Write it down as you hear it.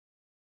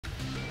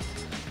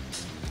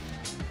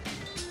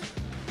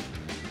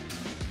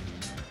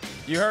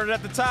You heard it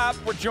at the top.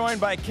 We're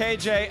joined by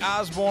KJ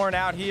Osborn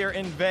out here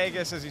in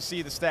Vegas as you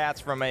see the stats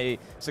from a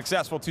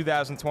successful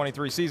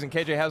 2023 season.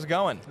 KJ, how's it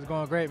going? It's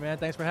going great, man.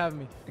 Thanks for having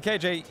me.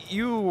 KJ,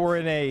 you were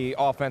in a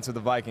offense of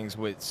the Vikings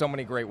with so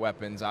many great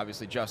weapons.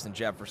 Obviously, Justin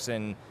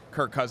Jefferson,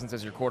 Kirk Cousins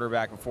as your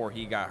quarterback before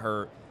he got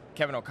hurt.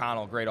 Kevin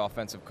O'Connell, great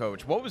offensive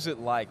coach. What was it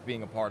like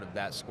being a part of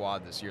that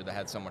squad this year that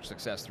had so much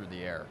success through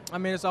the air? I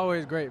mean, it's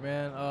always great,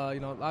 man.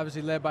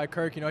 Obviously led by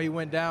Kirk. He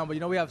went down, but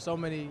we have so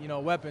many,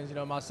 weapons.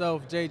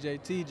 Myself,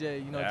 JJ,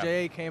 TJ.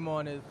 JA came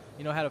on and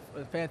had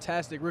a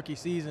fantastic rookie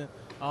season.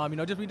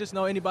 We just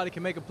know anybody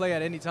can make a play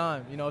at any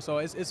time. So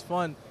it's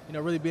fun.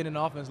 really being in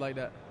an offense like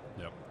that.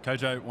 Yep.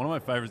 KJ, one of my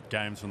favorite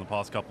games from the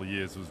past couple of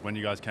years was when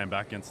you guys came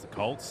back against the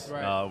Colts,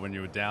 right. When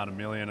you were down $1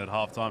 million at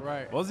halftime.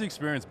 Right. What was the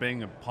experience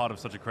being a part of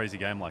such a crazy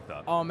game like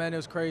that? Oh, man, it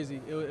was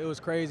crazy. It was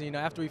crazy.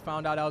 After we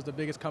found out that was the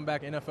biggest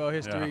comeback in NFL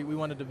history, we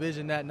won the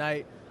division that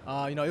night.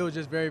 It was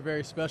just very,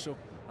 very special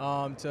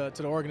to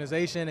the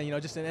organization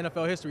and, just in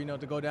NFL history,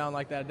 to go down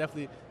like that.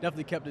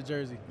 Definitely kept the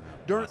jersey.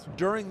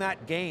 During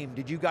that game,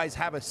 did you guys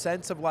have a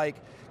sense of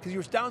because you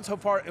were down so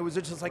far, it was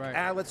just like,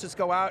 right. Let's just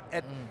go out.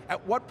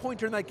 At what point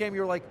during that game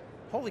you were like,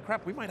 holy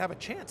crap, we might have a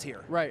chance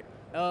here? Right.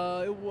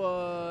 It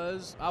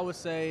was, I would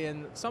say,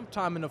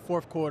 sometime in the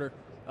fourth quarter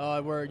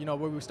where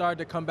we started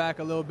to come back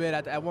a little bit.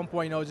 At one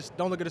point, just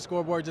don't look at the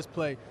scoreboard, just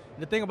play.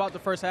 And the thing about the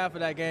first half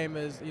of that game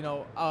is,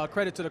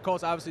 credit to the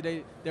Colts.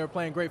 Obviously, they were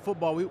playing great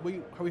football.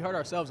 We hurt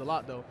ourselves a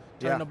lot, though.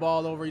 Turning the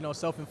ball over,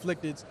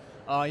 self-inflicted.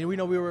 We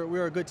know we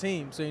were a good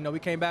team. So, we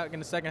came back in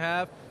the second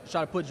half,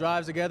 tried to put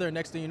drives together, and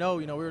next thing you know,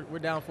 we're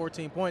down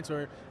 14 points,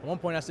 or at one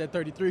point I said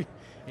 33.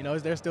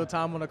 There's still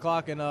time on the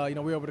clock, and,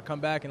 we were able to come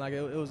back, and,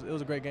 it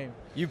was a great game.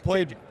 You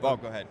played – oh,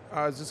 go ahead.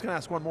 I was just going to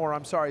ask one more.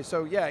 I'm sorry.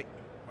 So,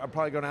 I'm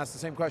probably going to ask the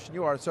same question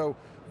you are. So,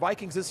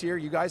 Vikings this year,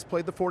 you guys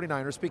played the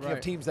 49ers. Speaking of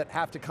teams that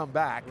have to come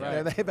back,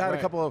 they've had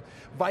a couple of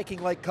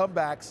Viking-like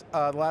comebacks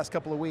the last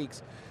couple of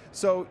weeks.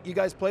 So, you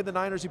guys played the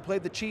Niners, you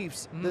played the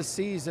Chiefs this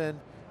season.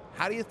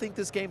 How do you think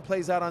this game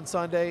plays out on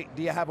Sunday?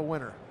 Do you have a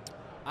winner?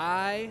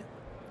 I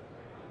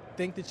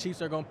think the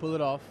Chiefs are going to pull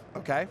it off.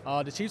 Okay.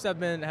 The Chiefs have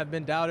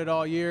been doubted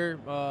all year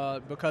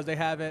because they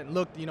haven't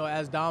looked,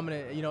 as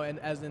dominant,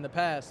 as in the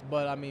past.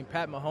 But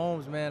Pat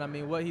Mahomes,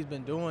 man, what he's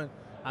been doing,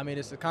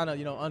 it's kind of,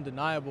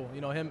 undeniable.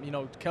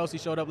 Kelsey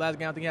showed up last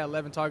game. I think he had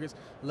 11 targets,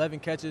 11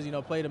 catches.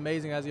 Played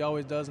amazing as he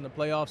always does in the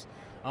playoffs.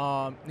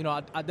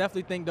 I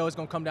definitely think though it's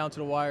going to come down to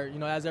the wire.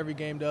 As every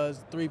game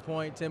does,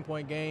 3-point,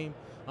 10-point game.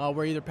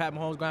 Where either Pat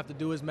Mahomes is going to have to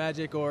do his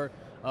magic or,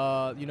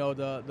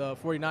 the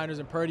 49ers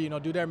and Purdy,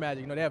 do their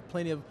magic. They have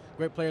plenty of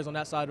great players on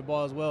that side of the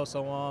ball as well.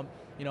 So,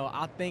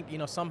 I think,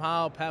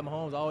 somehow Pat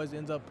Mahomes always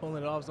ends up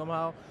pulling it off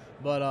somehow.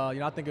 But,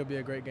 I think it'll be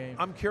a great game.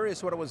 I'm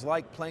curious what it was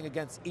like playing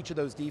against each of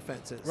those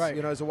defenses. Right.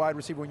 As a wide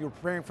receiver, when you were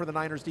preparing for the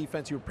Niners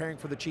defense, you were preparing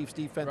for the Chiefs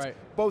defense. Right.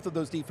 Both of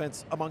those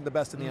defense among the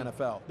best in the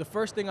NFL. The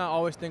first thing I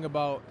always think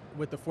about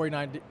with the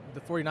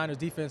 49ers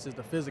defense is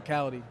the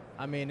physicality.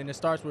 And it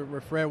starts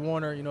with Fred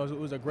Warner,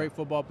 who's a great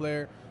football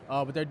player.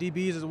 But their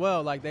DBs as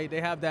well.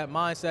 They have that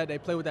mindset. They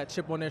play with that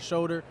chip on their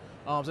shoulder.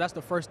 So that's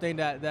the first thing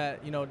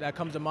that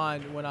comes to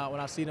mind when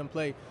I see them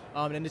play.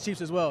 And the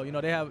Chiefs as well.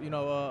 They have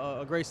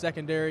a great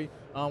secondary.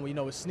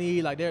 With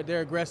Snead,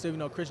 they're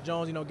aggressive. Chris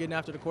Jones, getting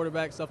after the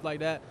quarterback, stuff like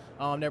that.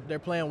 They're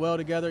playing well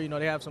together.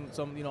 They have some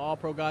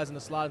all-pro guys in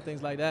the slot and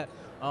things like that.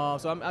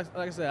 So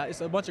like I said, it's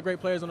a bunch of great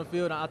players on the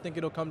field. And I think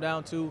it'll come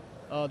down to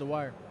the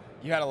wire.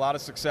 You had a lot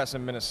of success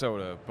in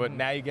Minnesota, but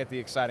now you get the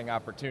exciting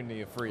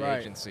opportunity of free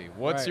agency.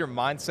 What's your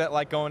mindset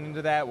like going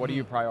into that? What are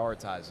you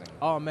prioritizing?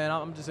 Oh, man,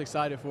 I'm just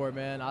excited for it,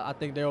 man. I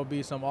think there will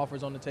be some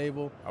offers on the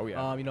table. Oh,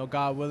 yeah.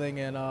 God willing,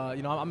 and,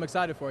 I'm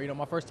excited for it.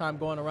 My first time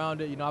going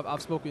around it,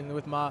 I've spoken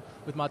with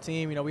my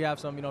team. We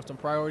have some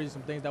priorities,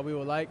 some things that we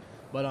would like.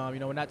 But,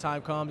 when that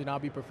time comes, I'll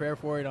be prepared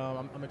for it.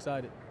 I'm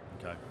excited.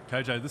 Okay.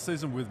 KJ, this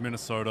season with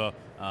Minnesota,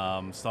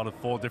 started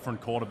 4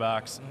 different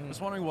quarterbacks. Just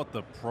wondering what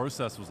the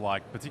process was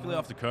like, particularly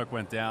after Kirk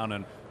went down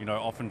and,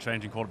 often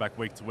changing quarterback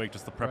week to week,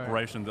 just the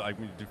preparation. Do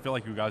you feel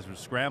like you guys were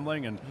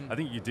scrambling? And I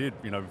think you did,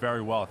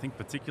 very well. I think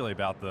particularly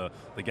about the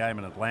game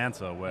in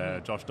Atlanta where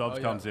Josh Dobbs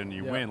comes in and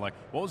you win. What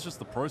was just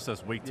the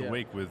process week to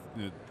week with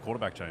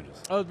quarterback changes?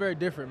 It was very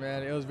different,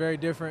 man. It was very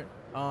different.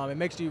 It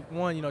makes you,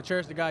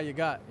 cherish the guy you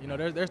got.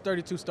 There's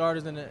 32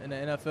 starters in the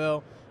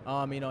NFL.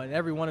 And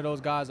every one of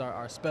those guys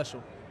are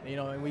special.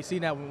 And we see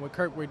that when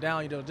Kirk went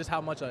down, just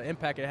how much an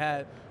impact it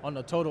had on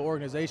the total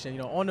organization,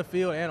 on the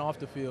field and off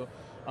the field.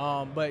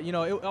 But,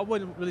 I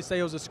wouldn't really say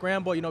it was a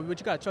scramble, but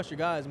you got to trust your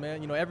guys,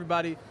 man.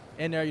 Everybody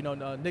in there,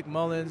 Nick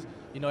Mullins,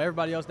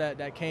 everybody else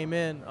that came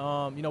in,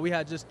 we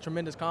had just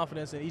tremendous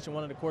confidence in each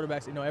one of the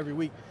quarterbacks, every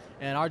week.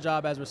 And our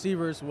job as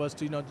receivers was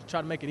to, to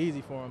try to make it easy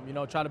for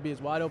them, try to be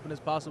as wide open as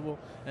possible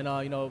and,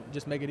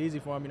 just make it easy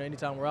for them,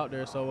 anytime we're out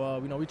there. So,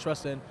 we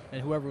trust in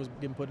whoever was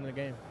getting put in the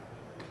game.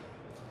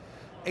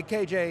 Hey,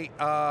 KJ,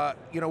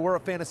 we're a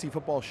fantasy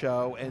football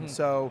show, and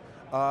so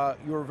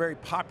You were a very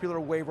popular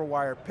waiver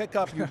wire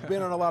pickup. You've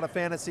been on a lot of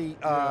fantasy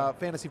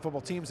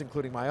football teams,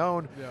 including my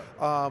own,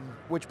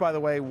 which, by the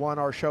way, won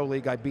our show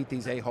league. I beat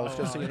these a-holes,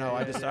 just so you know.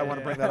 I want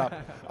to bring that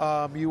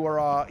up. You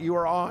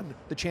were on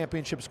the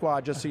championship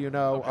squad, just so you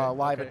know,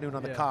 live at noon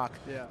on the Cock.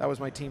 That was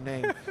my team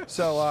name.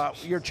 So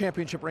your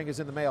championship ring is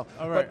in the mail.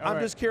 But I'm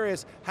just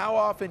curious, how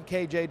often,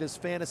 KJ, does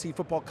fantasy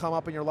football come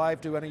up in your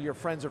life? Do any of your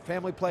friends or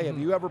family play? Have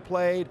you ever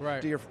played?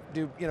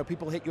 Do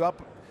people hit you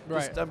up?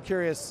 Just, I'm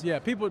curious. Yeah,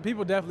 people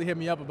definitely hit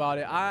me up about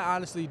it. I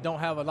honestly don't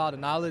have a lot of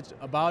knowledge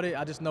about it.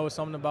 I just know it's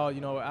something about,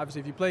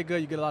 obviously if you play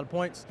good, you get a lot of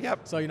points.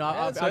 So,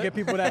 I'll get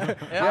people that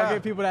I'll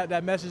get people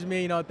that message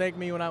me, thank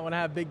me when I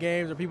have big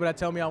games, or people that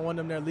tell me I won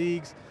them their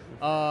leagues.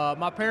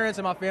 My parents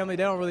and my family,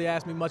 they don't really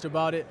ask me much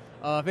about it.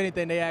 If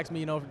anything, they ask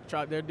me,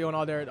 they're doing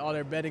all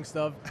their betting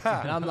stuff,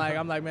 and I'm like,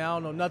 man, I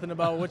don't know nothing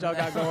about what y'all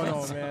got going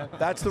on, man.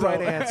 That's the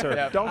right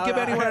answer. Don't give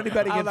anyone any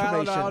betting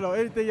information. I don't know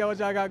anything what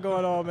y'all got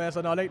going on, man.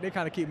 So no, they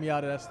kind of keep me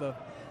out of that stuff.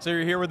 So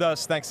you're here with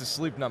us thanks to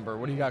Sleep Number.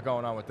 What do you got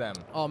going on with them?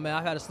 Oh man,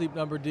 I've had a Sleep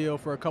Number deal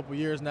for a couple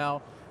years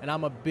now, and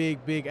I'm a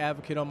big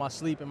advocate on my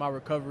sleep and my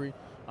recovery.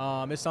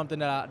 It's something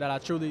that I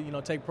truly,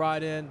 take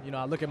pride in.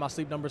 I look at my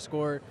Sleep Number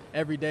score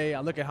every day.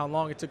 I look at how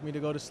long it took me to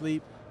go to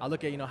sleep. I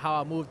look at,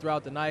 how I move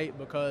throughout the night,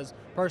 because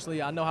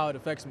personally, I know how it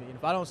affects me. And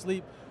if I don't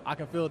sleep, I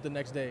can feel it the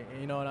next day. And,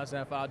 you know what I'm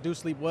saying? If I do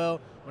sleep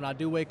well, when I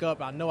do wake up,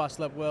 I know I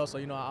slept well, so,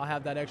 I'll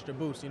have that extra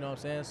boost, you know what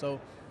I'm saying?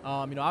 So,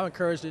 I've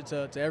encouraged it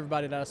to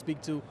everybody that I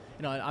speak to.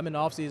 I'm in the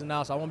off season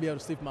now, so I won't be able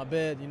to sleep in my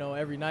bed,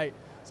 every night.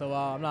 So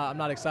I'm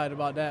not excited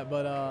about that,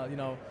 but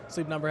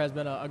Sleep Number has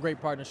been a great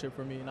partnership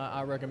for me, and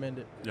I recommend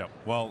it. Yeah,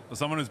 well, as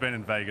someone who's been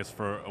in Vegas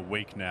for a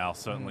week now,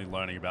 certainly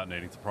learning about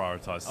needing to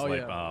prioritize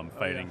sleep,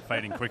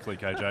 fading quickly,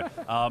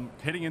 KJ.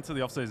 Heading into the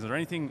offseason, is there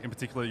anything in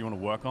particular you want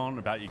to work on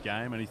about your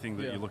game? Anything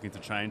that you're looking to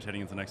change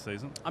heading into next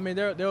season? I mean,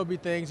 there will be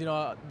things.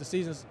 The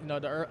season's,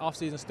 the off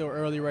season's still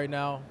early right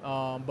now,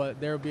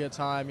 but there will be a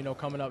time,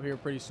 coming up here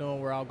pretty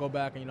soon where I'll go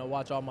back and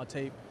watch all my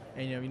tape.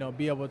 And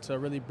be able to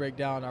really break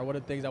down what are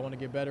the things I want to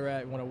get better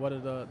at, what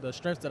are the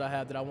strengths that I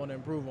have that I want to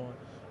improve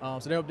on.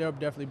 So there'll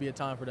definitely be a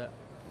time for that.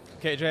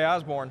 KJ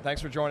Osborn,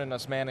 thanks for joining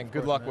us, man, and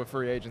good luck with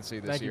free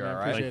agency this year. All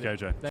right, thank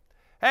you, KJ.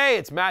 Hey,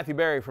 it's Matthew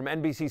Berry from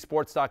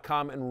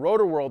NBCSports.com and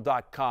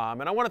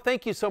RotoWorld.com, and I want to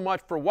thank you so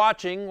much for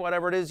watching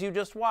whatever it is you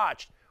just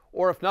watched,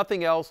 or if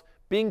nothing else,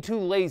 being too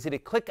lazy to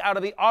click out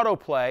of the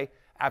autoplay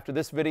after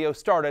this video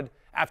started,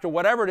 after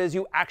whatever it is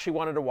you actually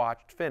wanted to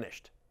watch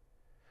finished.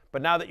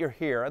 But now that you're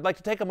here, I'd like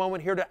to take a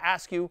moment here to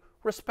ask you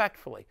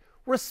respectfully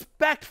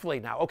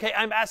now, okay?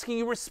 I'm asking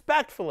you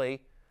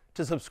respectfully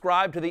to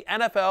subscribe to the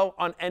NFL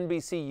on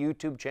NBC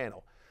YouTube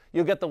channel.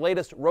 You'll get the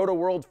latest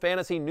RotoWorld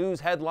fantasy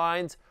news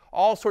headlines,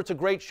 all sorts of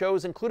great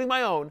shows, including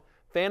my own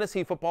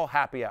Fantasy Football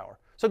Happy Hour.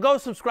 So go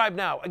subscribe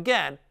now.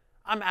 Again,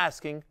 I'm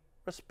asking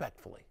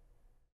respectfully.